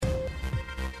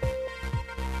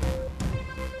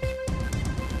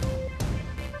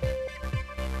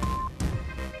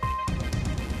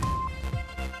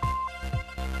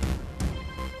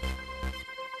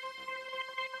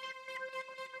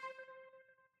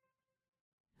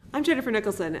I'm Jennifer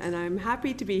Nicholson, and I'm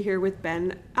happy to be here with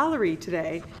Ben Allery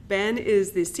today. Ben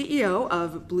is the CEO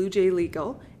of Blue Jay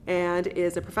Legal and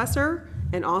is a professor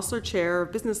and Osler Chair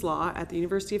of Business Law at the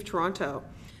University of Toronto.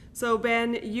 So,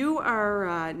 Ben, you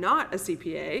are not a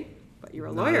CPA, but you're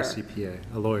a lawyer. Not a CPA,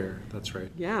 a lawyer, that's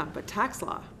right. Yeah, but tax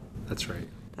law. That's right.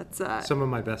 That's Some of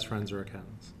my best friends are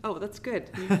accountants. Oh, that's good.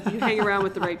 You hang around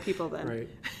with the right people then.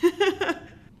 Right.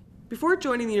 Before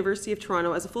joining the University of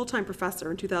Toronto as a full-time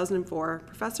professor in 2004,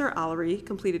 Professor Allery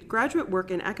completed graduate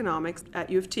work in economics at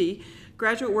U of T,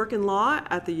 graduate work in law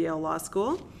at the Yale Law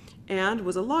School, and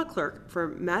was a law clerk for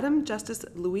Madam Justice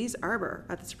Louise Arbour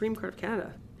at the Supreme Court of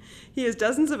Canada. He has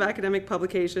dozens of academic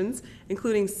publications,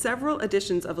 including several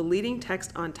editions of a leading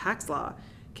text on tax law,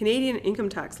 Canadian income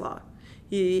tax law.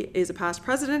 He is a past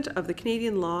president of the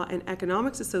Canadian Law and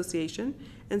Economics Association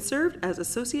and served as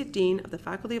Associate Dean of the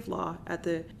Faculty of Law at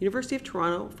the University of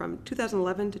Toronto from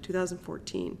 2011 to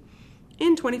 2014.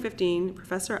 In 2015,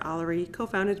 Professor Allery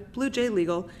co-founded Blue Jay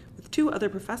Legal with two other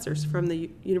professors from the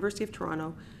University of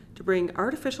Toronto to bring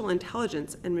artificial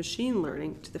intelligence and machine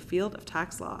learning to the field of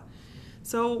tax law.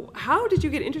 So how did you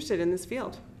get interested in this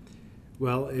field?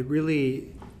 Well,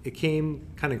 it came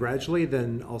kind of gradually,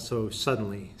 then also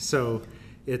suddenly. So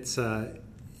it's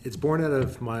born out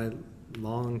of my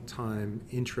long time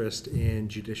interest in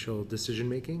judicial decision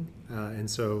making, and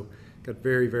so got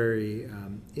very, very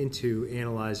into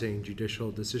analyzing judicial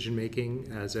decision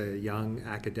making as a young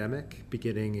academic,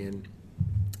 beginning in,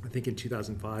 I think in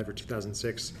 2005 or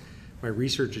 2006. My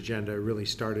research agenda really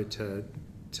started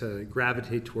to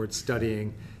gravitate towards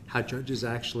studying how judges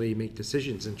actually make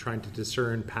decisions and trying to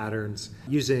discern patterns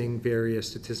using various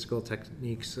statistical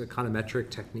techniques, econometric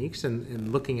techniques,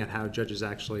 and looking at how judges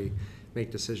actually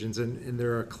make decisions. And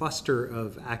there are a cluster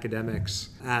of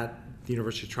academics at the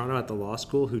University of Toronto, at the law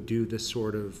school, who do this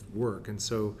sort of work. And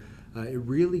so it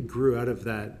really grew out of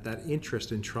that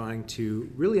interest in trying to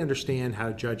really understand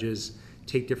how judges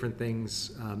take different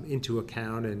things into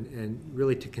account and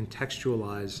really to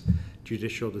contextualize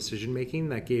judicial decision making.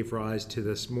 That gave rise to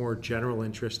this more general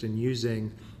interest in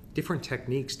using different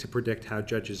techniques to predict how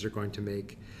judges are going to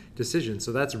make decisions.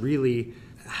 So that's really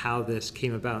how this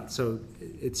came about. So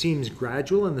it seems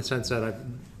gradual in the sense that I've,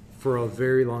 for a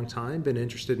very long time, been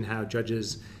interested in how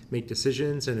judges make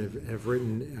decisions and have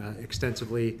written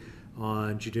extensively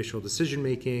on judicial decision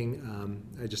making.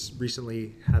 I just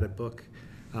recently had a book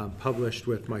published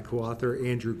with my co-author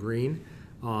Andrew Green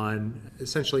on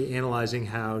essentially analyzing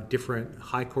how different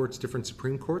high courts, different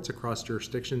Supreme Courts across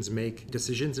jurisdictions make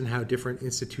decisions and how different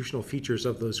institutional features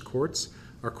of those courts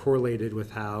are correlated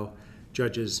with how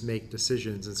judges make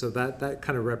decisions. And so that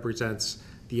kind of represents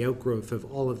the outgrowth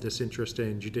of all of this interest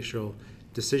in judicial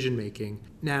decision making.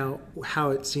 Now, how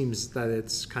it seems that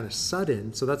it's kind of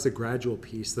sudden, so that's the gradual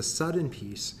piece. The sudden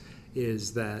piece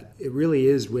is that it really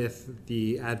is with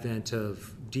the advent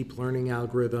of deep learning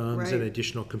algorithms Right. and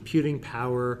additional computing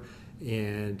power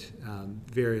and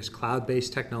various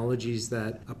cloud-based technologies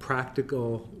that a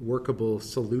practical, workable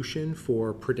solution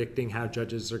for predicting how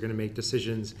judges are going to make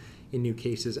decisions in new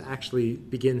cases actually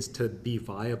begins to be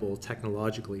viable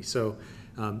technologically. So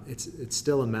it's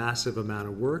still a massive amount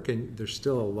of work, and there's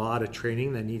still a lot of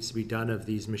training that needs to be done of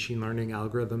these machine learning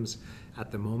algorithms at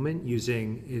the moment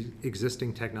using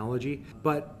existing technology.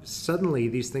 But suddenly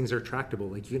these things are tractable.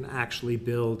 Like you can actually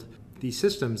build these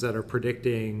systems that are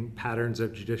predicting patterns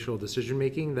of judicial decision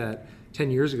making that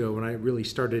 10 years ago, when I really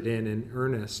started in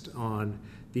earnest on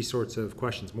these sorts of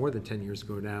questions, more than 10 years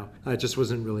ago now, it just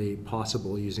wasn't really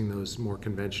possible using those more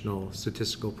conventional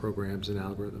statistical programs and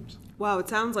algorithms. Wow, it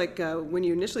sounds like when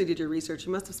you initially did your research,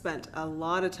 you must have spent a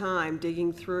lot of time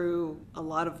digging through a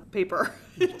lot of paper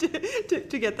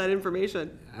to get that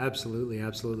information. Absolutely,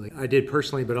 absolutely. I did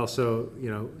personally, but also,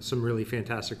 some really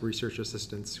fantastic research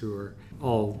assistants who are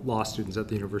all law students at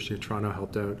the University of Toronto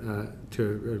helped out to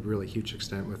a really huge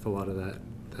extent with a lot of that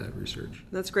research.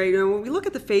 That's great. And when we look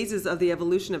at the phases of the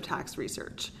evolution of tax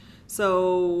research,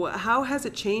 so how has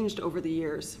it changed over the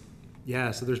years? Yeah,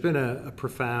 so there's been a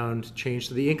profound change.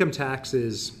 So the income tax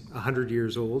is 100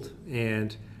 years old,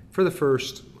 and for the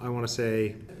first, I want to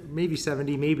say, maybe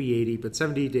 70, maybe 80, but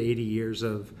 70 to 80 years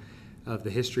of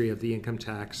the history of the income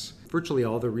tax, virtually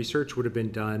all the research would have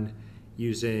been done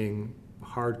using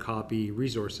hard copy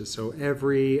resources. So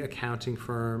every accounting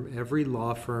firm, every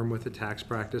law firm with a tax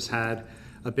practice had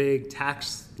a big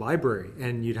tax library,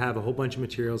 and you'd have a whole bunch of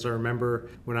materials. I remember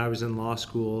when I was in law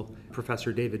school,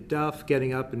 Professor David Duff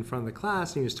getting up in front of the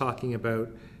class, and he was talking about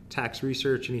tax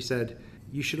research, and he said,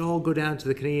 you should all go down to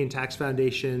the Canadian Tax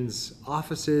Foundation's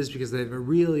offices because they have a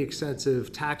really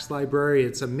extensive tax library.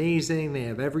 It's amazing. They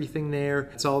have everything there.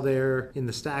 It's all there in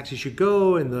the stacks. You should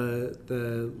go, and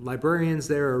the librarians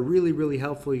there are really, really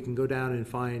helpful. You can go down and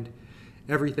find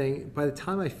everything. By the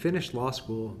time I finished law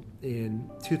school in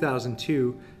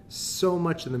 2002, so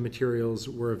much of the materials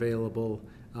were available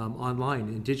online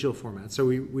in digital format. So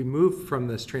we moved from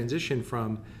this transition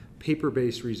from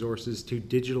paper-based resources to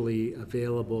digitally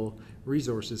available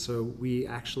resources. So we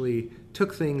actually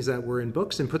took things that were in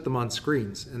books and put them on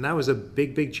screens. And that was a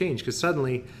big, big change because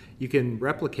suddenly you can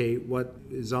replicate what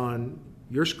is on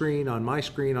your screen, on my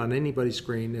screen, on anybody's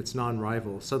screen. It's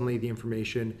non-rival. Suddenly the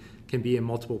information can be in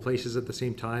multiple places at the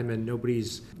same time, and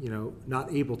nobody's,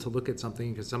 not able to look at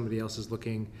something because somebody else is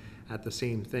looking at the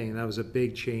same thing. That was a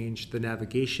big change. The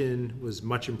navigation was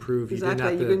much improved.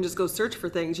 Exactly. You can just go search for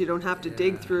things. You don't have to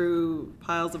dig through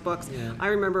piles of books. Yeah. I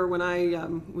remember when I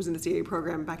was in the CA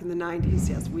program back in the 90s,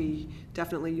 yes, we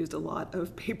definitely used a lot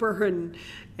of paper, and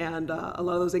a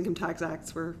lot of those income tax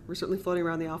acts were certainly floating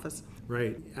around the office.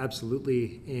 Right,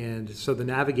 absolutely. And so the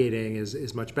navigating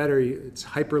is much better. It's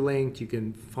hyperlinked. You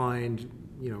can find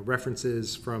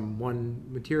references from one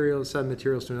set of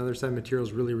materials to another set of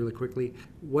materials really, really quickly.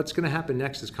 What's going to happen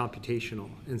next is computational.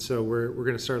 And so we're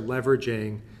going to start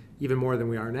leveraging, even more than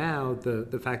we are now,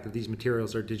 the fact that these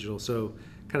materials are digital. So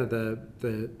kind of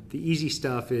the easy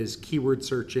stuff is keyword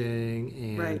searching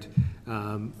and, right.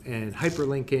 And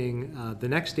hyperlinking. The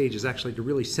next stage is actually to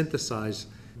really synthesize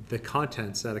the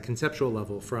contents at a conceptual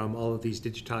level from all of these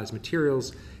digitized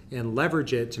materials and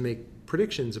leverage it to make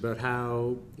predictions about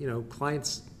how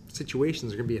clients'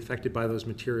 situations are going to be affected by those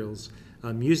materials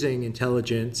using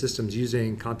intelligent systems,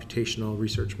 using computational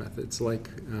research methods like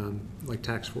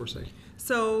tax foresight.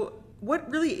 So what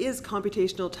really is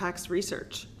computational tax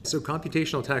research? So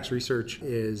computational tax research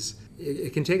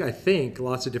it can take, I think,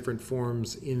 lots of different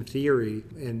forms in theory,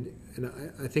 and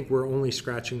I think we're only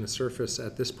scratching the surface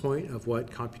at this point of what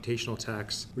computational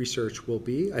tax research will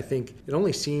be. I think it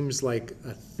only seems like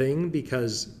a thing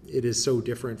because it is so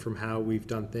different from how we've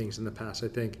done things in the past. I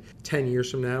think 10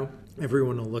 years from now,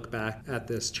 everyone will look back at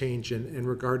this change and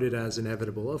regard it as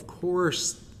inevitable. Of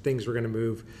course, things were going to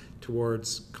move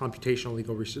towards computational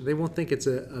legal research. They won't think it's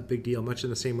a big deal, much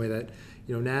in the same way that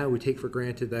now we take for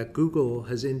granted that Google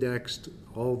has indexed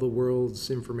all the world's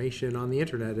information on the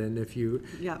internet, and if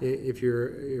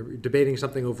you're debating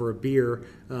something over a beer,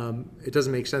 it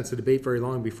doesn't make sense to debate very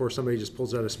long before somebody just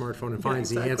pulls out a smartphone and finds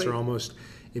the answer almost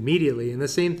immediately. And the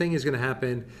same thing is going to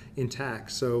happen in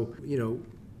tax. So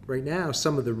right now,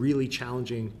 some of the really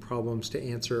challenging problems to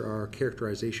answer are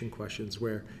characterization questions,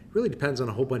 where it really depends on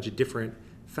a whole bunch of different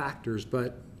factors.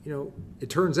 But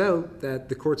it turns out that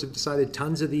the courts have decided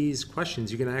tons of these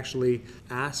questions. You can actually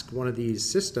ask one of these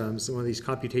systems, one of these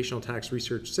computational tax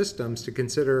research systems, to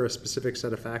consider a specific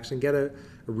set of facts and get a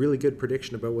really good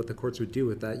prediction about what the courts would do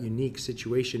with that unique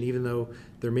situation, even though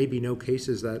there may be no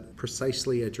cases that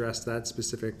precisely address that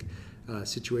specific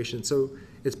situation. So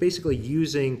it's basically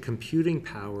using computing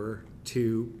power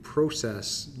to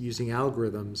process, using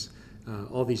algorithms,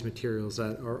 all these materials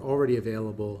that are already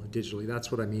available digitally.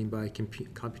 That's what I mean by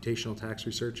computational tax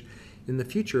research. In the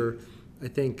future, I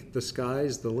think the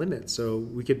sky's the limit. So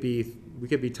we could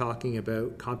be talking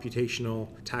about computational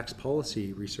tax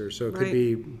policy research. So it could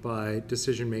be by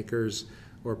decision makers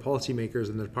or policymakers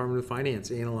in the Department of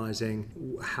Finance analyzing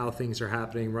how things are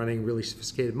happening, running really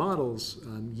sophisticated models,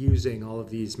 using all of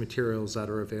these materials that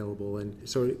are available. And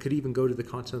so it could even go to the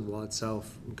content of the law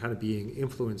itself, kind of being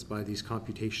influenced by these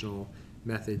computational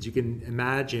methods. You can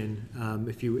imagine,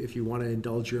 if you want to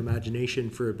indulge your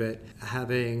imagination for a bit,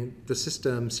 having the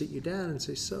system sit you down and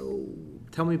say, so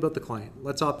tell me about the client.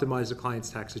 Let's optimize the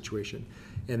client's tax situation.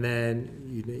 And then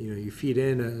you feed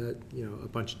in a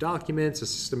bunch of documents. The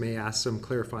system may ask some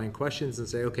clarifying questions and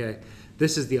say, okay,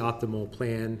 this is the optimal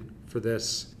plan for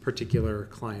this particular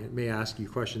client. It may ask you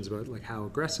questions about how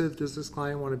aggressive does this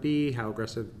client want to be? How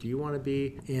aggressive do you want to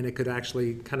be? And it could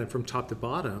actually kind of from top to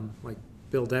bottom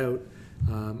build out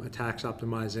a tax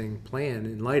optimizing plan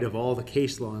in light of all the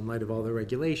case law, in light of all the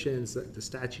regulations, the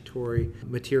statutory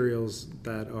materials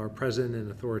that are present and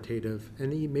authoritative,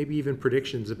 and maybe even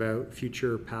predictions about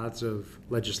future paths of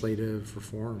legislative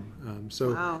reform.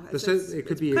 Wow. It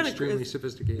could be extremely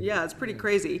sophisticated. Yeah, it's pretty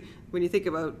crazy when you think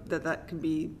about that can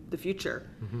be the future.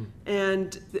 Mm-hmm.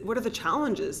 And what are the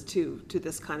challenges to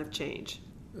this kind of change?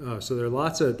 So there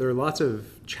are lots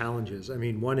of challenges. I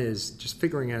mean, one is just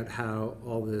figuring out how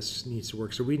all this needs to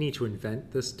work. So we need to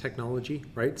invent this technology,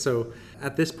 right? So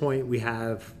at this point, we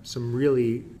have some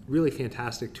really, really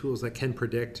fantastic tools that can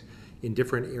predict in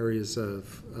different areas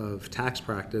of tax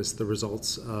practice the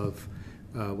results of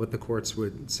what the courts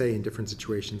would say in different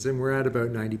situations. And we're at about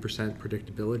 90%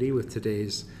 predictability with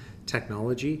today's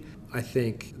technology. I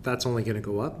think that's only going to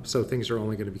go up. So things are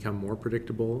only going to become more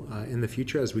predictable in the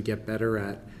future as we get better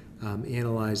at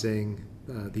analyzing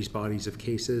these bodies of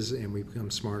cases, and we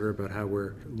become smarter about how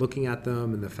we're looking at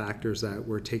them and the factors that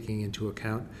we're taking into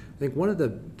account. I think one of the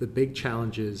big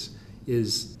challenges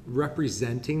is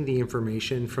representing the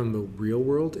information from the real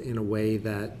world in a way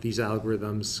that these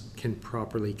algorithms can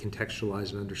properly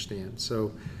contextualize and understand.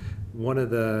 So one of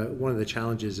the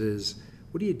challenges is,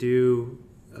 what do you do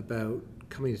about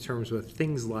coming to terms with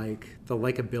things like the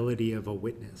likability of a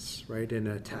witness, right, in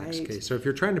a tax case? So if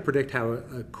you're trying to predict how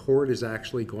a court is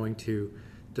actually going to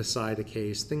decide a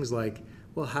case, things like,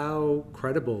 well, how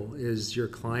credible is your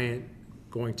client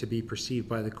going to be perceived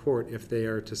by the court if they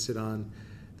are to sit on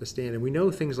the stand? And we know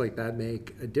things like that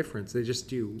make a difference. They just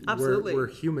do. Absolutely. We're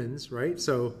humans, right?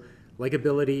 So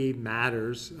likability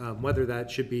matters. Whether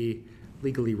that should be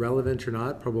legally relevant or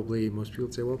not, probably most people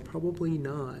would say, well, probably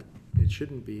not. It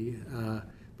shouldn't be.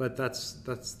 But that's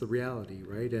the reality,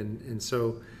 right? And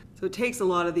so it takes a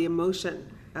lot of the emotion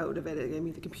out of it. I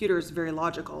mean, the computer is very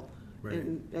logical, right,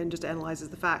 and just analyzes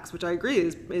the facts, which I agree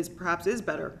is perhaps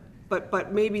better,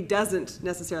 but maybe doesn't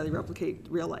necessarily replicate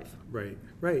real life.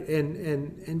 Right,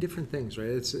 and different things,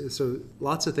 right? So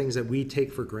lots of things that we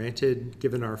take for granted,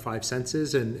 given our five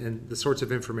senses, and the sorts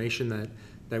of information that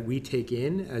we take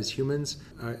in as humans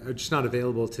are just not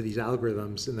available to these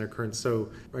algorithms in their current. So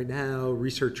right now,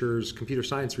 computer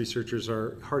science researchers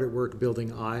are hard at work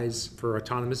building eyes for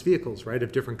autonomous vehicles, right,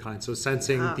 of different kinds. So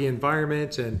sensing the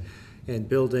environment and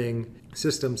building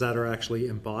systems that are actually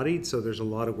embodied. So there's a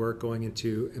lot of work going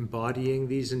into embodying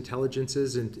these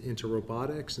intelligences into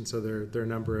robotics. And so there are a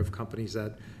number of companies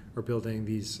that are building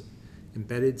these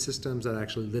embedded systems that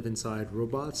actually live inside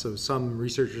robots. So some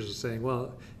researchers are saying,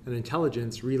 well, an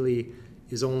intelligence really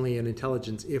is only an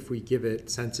intelligence if we give it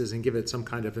senses and give it some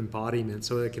kind of embodiment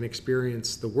so that it can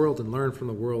experience the world and learn from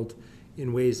the world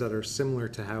in ways that are similar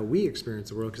to how we experience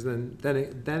the world, because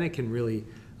then it can really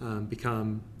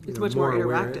become much more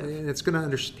aware, interactive, and it's going to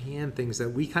understand things that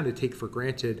we kind of take for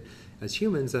granted as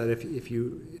humans, that if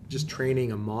you just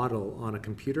training a model on a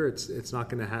computer, it's not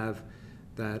going to have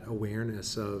that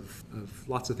awareness of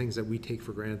lots of things that we take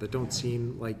for granted that don't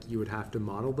seem like you would have to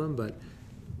model them, but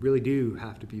really do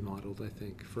have to be modeled, I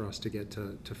think, for us to get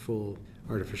to full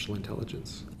artificial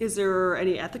intelligence. Is there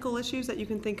any ethical issues that you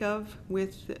can think of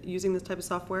with using this type of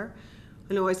software?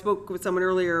 I know I spoke with someone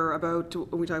earlier about,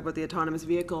 when we talked about the autonomous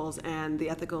vehicles and the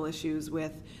ethical issues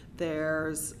with,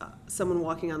 there's someone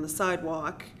walking on the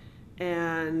sidewalk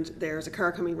and there's a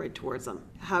car coming right towards them.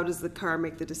 How does the car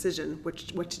make the decision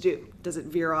what to do? Does it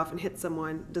veer off and hit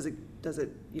someone? Does it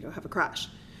have a crash?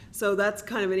 So that's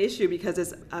kind of an issue, because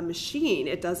as a machine,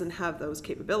 it doesn't have those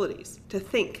capabilities to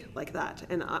think like that.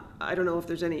 And I don't know if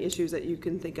there's any issues that you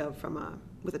can think of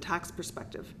with a tax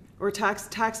perspective, or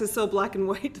tax is so black and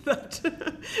white that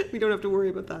we don't have to worry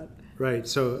about that. Right.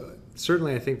 So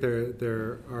certainly, I think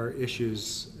there are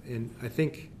issues, and I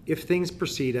think if things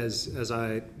proceed as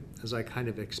I kind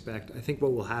of expect, I think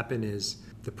what will happen is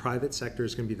the private sector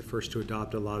is going to be the first to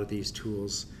adopt a lot of these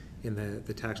tools in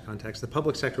the tax context. The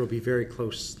public sector will be very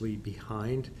closely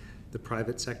behind the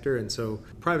private sector, and so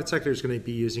the private sector is going to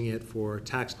be using it for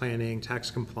tax planning, tax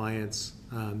compliance,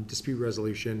 dispute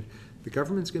resolution. The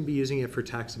government's going to be using it for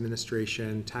tax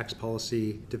administration, tax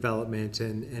policy development,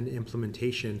 and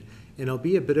implementation. And it'll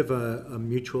be a bit of a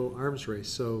mutual arms race.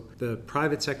 So the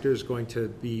private sector is going to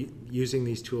be using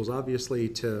these tools, obviously,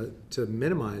 to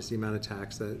minimize the amount of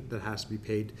tax that has to be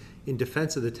paid. In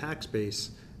defense of the tax base,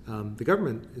 the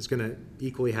government is going to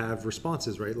equally have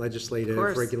responses, right? Legislative,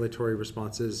 regulatory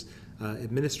responses,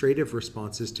 administrative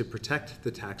responses to protect the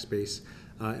tax base.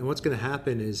 And what's going to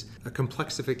happen is a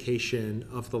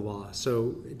complexification of the law.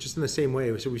 So just in the same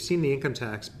way, so we've seen the income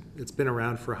tax, it's been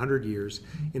around for 100 years.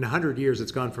 In 100 years,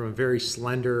 it's gone from a very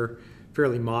slender,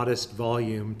 fairly modest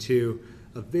volume to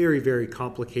a very, very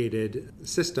complicated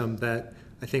system that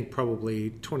I think probably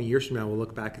 20 years from now we'll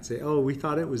look back and say, oh, we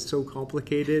thought it was so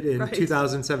complicated in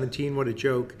 2017, what a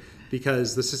joke,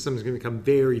 because the system is going to become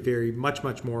very, very much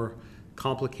more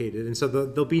complicated. And so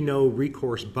there'll be no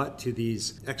recourse but to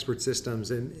these expert systems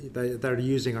and that are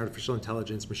using artificial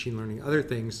intelligence, machine learning, other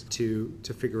things to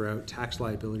figure out tax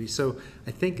liability. So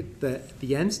I think that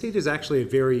the end state is actually a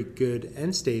very good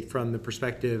end state from the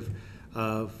perspective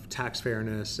of tax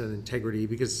fairness and integrity,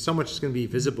 because so much is going to be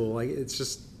visible.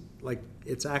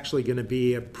 It's actually going to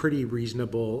be a pretty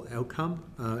reasonable outcome,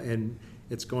 and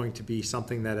it's going to be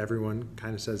something that everyone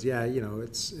kind of says, yeah,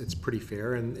 it's pretty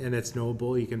fair and it's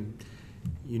knowable.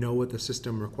 You you know what the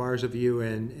system requires of you,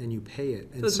 and you pay it.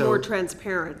 And So it's more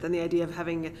transparent than the idea of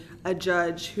having a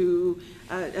judge who,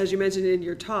 as you mentioned in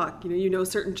your talk, you know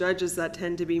certain judges that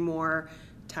tend to be more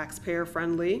taxpayer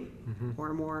friendly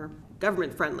or more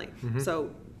government friendly. So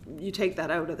you take that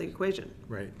out of the equation.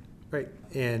 Right.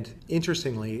 And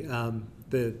interestingly,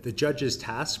 the judge's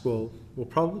tasks will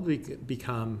probably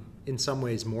become in some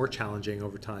ways more challenging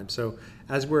over time. So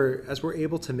as we're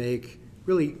able to make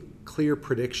really clear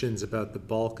predictions about the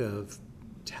bulk of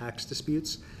tax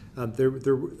disputes,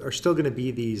 there are still going to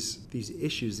be these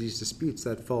issues, these disputes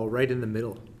that fall right in the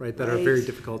middle, right? That are very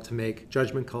difficult to make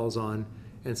judgment calls on.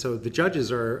 And so the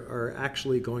judges are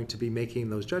actually going to be making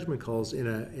those judgment calls in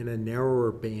a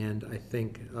narrower band, I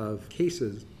think, of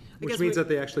cases, which means that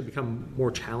they actually become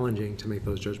more challenging to make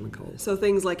those judgment calls. So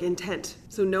things like intent.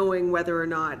 So knowing whether or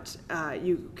not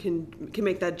you can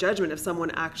make that judgment if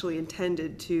someone actually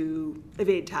intended to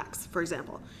evade tax, for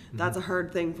example. That's a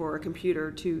hard thing for a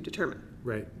computer to determine.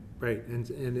 Right.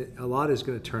 And a lot is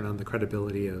going to turn on the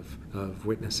credibility of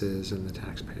witnesses and the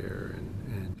taxpayer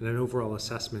and an overall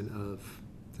assessment of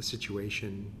the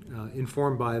situation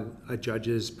informed by a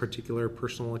judge's particular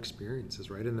personal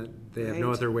experiences, right? And that they have no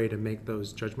other way to make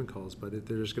those judgment calls, but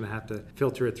they're just going to have to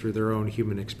filter it through their own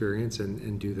human experience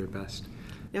and do their best.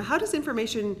 Now, how does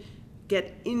information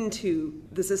get into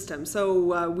the system?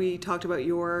 So we talked about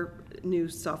your new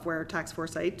software, Tax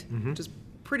Foresight, which is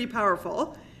pretty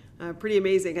powerful. Pretty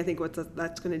amazing, I think, what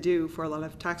that's going to do for a lot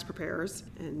of tax preparers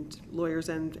and lawyers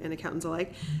and accountants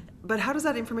alike. But how does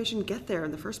that information get there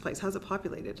in the first place? How's it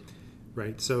populated?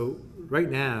 Right. So right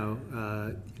now,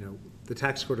 the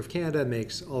Tax Court of Canada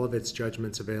makes all of its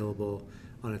judgments available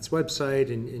on its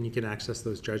website, and you can access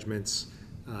those judgments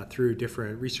through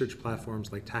different research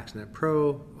platforms like TaxNet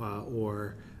Pro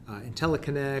or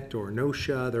IntelliConnect or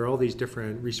Nosha. There are all these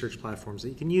different research platforms that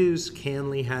you can use.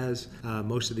 Canly has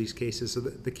most of these cases. So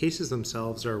the cases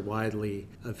themselves are widely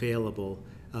available.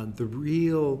 The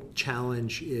real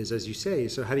challenge is, as you say,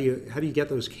 so how do you get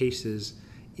those cases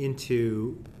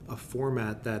into a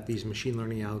format that these machine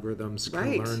learning algorithms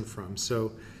can learn from?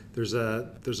 So there's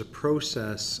a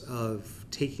process of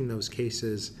taking those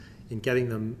cases and getting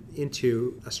them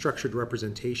into a structured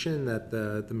representation that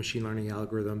the machine learning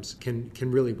algorithms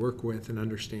can really work with and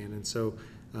understand. And so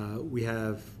we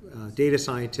have data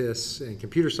scientists and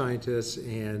computer scientists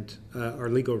and our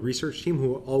legal research team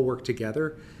who all work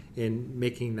together in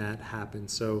making that happen.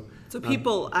 So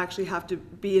people actually have to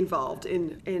be involved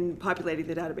in populating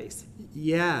the database.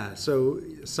 Yeah. So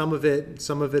some of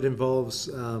it involves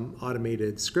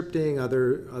automated scripting.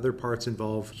 Other parts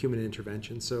involve human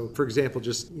intervention. So, for example,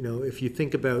 just if you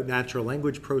think about natural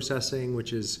language processing,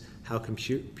 which is how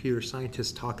computer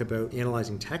scientists talk about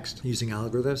analyzing text using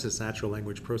algorithms, it's natural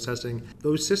language processing.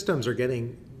 Those systems are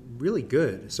getting really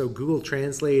good. So Google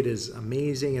Translate is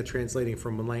amazing at translating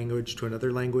from one language to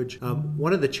another language.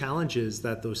 One of the challenges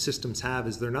that those systems have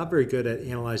is they're not very good at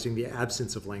analyzing the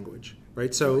absence of language,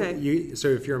 right? So so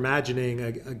if you're imagining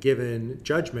a given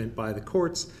judgment by the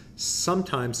courts,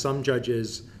 sometimes some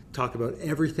judges talk about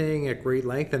everything at great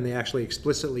length and they actually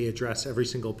explicitly address every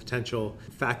single potential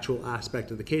factual aspect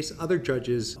of the case. Other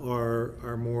judges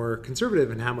are more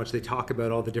conservative in how much they talk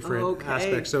about all the different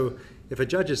aspects. So if a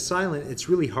judge is silent, it's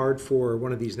really hard for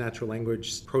one of these natural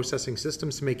language processing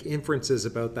systems to make inferences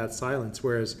about that silence.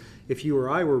 Whereas if you or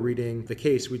I were reading the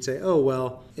case, we'd say, oh,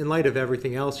 well, in light of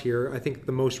everything else here, I think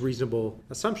the most reasonable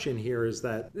assumption here is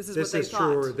that this is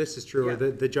true or this is true, or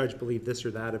the judge believed this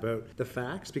or that about the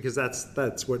facts, because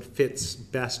that's what fits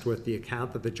best with the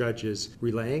account that the judge is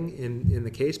relaying in the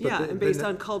case. But and based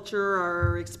on culture,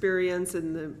 our experience,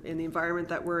 and the environment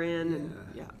that we're in.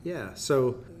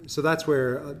 So that's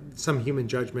where some human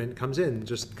judgment comes in,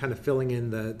 just kind of filling in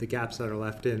the gaps that are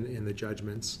left in the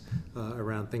judgments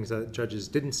around things that judges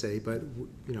didn't say, but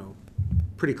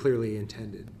pretty clearly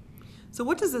intended. So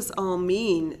what does this all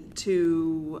mean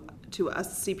to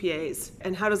us CPAs,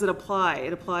 and how does it apply?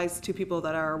 It applies to people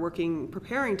that are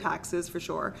preparing taxes for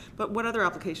sure, but what other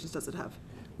applications does it have?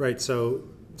 Right. So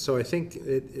I think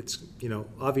it's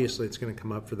obviously it's going to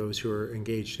come up for those who are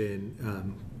engaged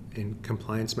in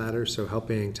compliance matters, so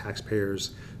helping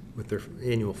taxpayers with their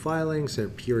annual filings, their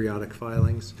periodic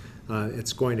filings.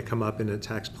 It's going to come up in a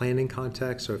tax planning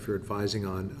context, so if you're advising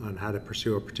on how to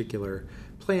pursue a particular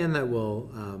plan that will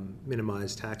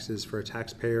minimize taxes for a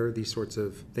taxpayer, these sorts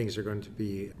of things are going to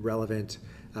be relevant.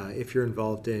 If you're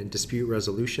involved in dispute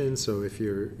resolution, so if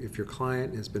your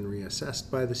client has been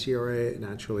reassessed by the CRA,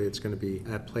 naturally it's going to be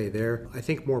at play there. I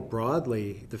think more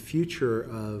broadly, the future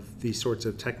of these sorts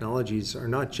of technologies are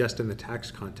not just in the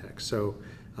tax context. So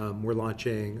we're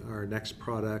launching our next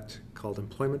product called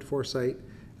Employment Foresight.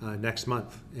 next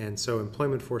month. And so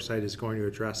Employment Foresight is going to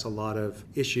address a lot of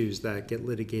issues that get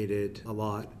litigated a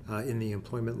lot in the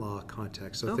employment law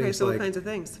context. So What kinds of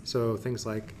things? So things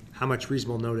like how much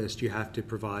reasonable notice do you have to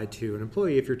provide to an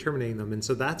employee if you're terminating them? And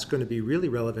so that's going to be really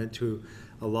relevant to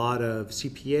a lot of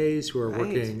CPAs who are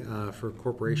working for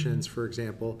corporations, for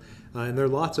example. And there are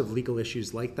lots of legal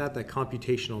issues like that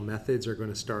computational methods are going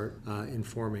to start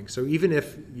informing. So even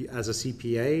if, as a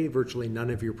CPA, virtually none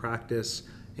of your practice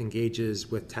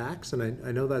engages with tax, and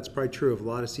I know that's probably true of a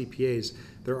lot of CPAs,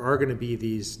 there are going to be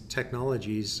these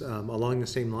technologies along the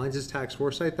same lines as tax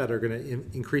foresight that are going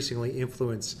to increasingly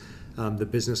influence the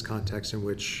business context in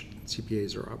which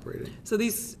CPAs are operating. So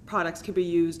these products can be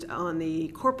used on the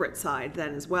corporate side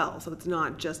then as well, so it's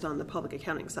not just on the public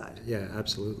accounting side. Yeah,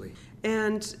 absolutely.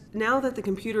 And now that the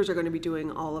computers are going to be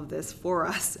doing all of this for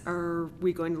us, are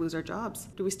we going to lose our jobs?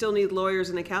 Do we still need lawyers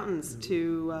and accountants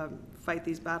to fight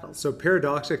these battles? So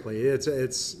paradoxically,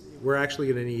 we're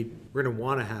actually we're going to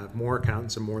want to have more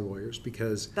accountants and more lawyers,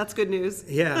 because that's good news.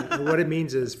 Yeah, what it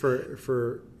means is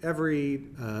for every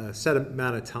set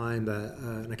amount of time that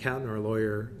an accountant or a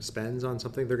lawyer spends on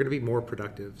something, they're going to be more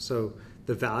productive. So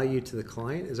the value to the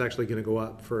client is actually going to go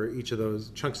up for each of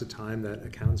those chunks of time that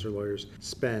accountants or lawyers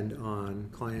spend on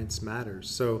clients' matters.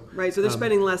 So right, so they're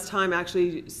spending less time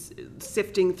actually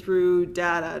sifting through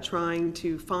data, trying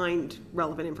to find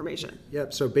relevant information.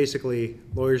 Yep. So basically,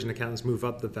 lawyers and accountants move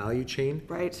up the value chain,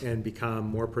 right, and become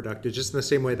more productive. Just in the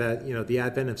same way that the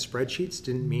advent of spreadsheets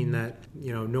didn't mean that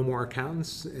no more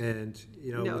accountants, and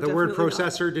the word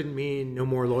processor didn't mean no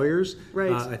more lawyers.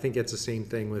 Right. I think it's the same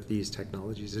thing with these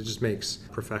technologies. It just makes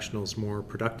professionals more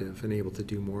productive and able to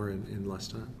do more in less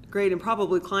time. Great, and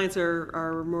probably clients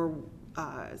are more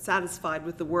satisfied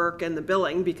with the work and the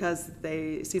billing because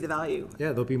they see the value. Yeah,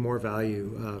 there'll be more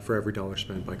value for every dollar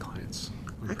spent by clients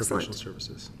on Excellent. Professional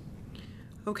services.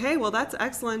 Okay, well, that's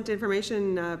excellent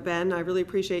information, Ben. I really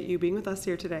appreciate you being with us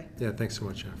here today. Yeah, thanks so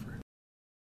much, Jennifer.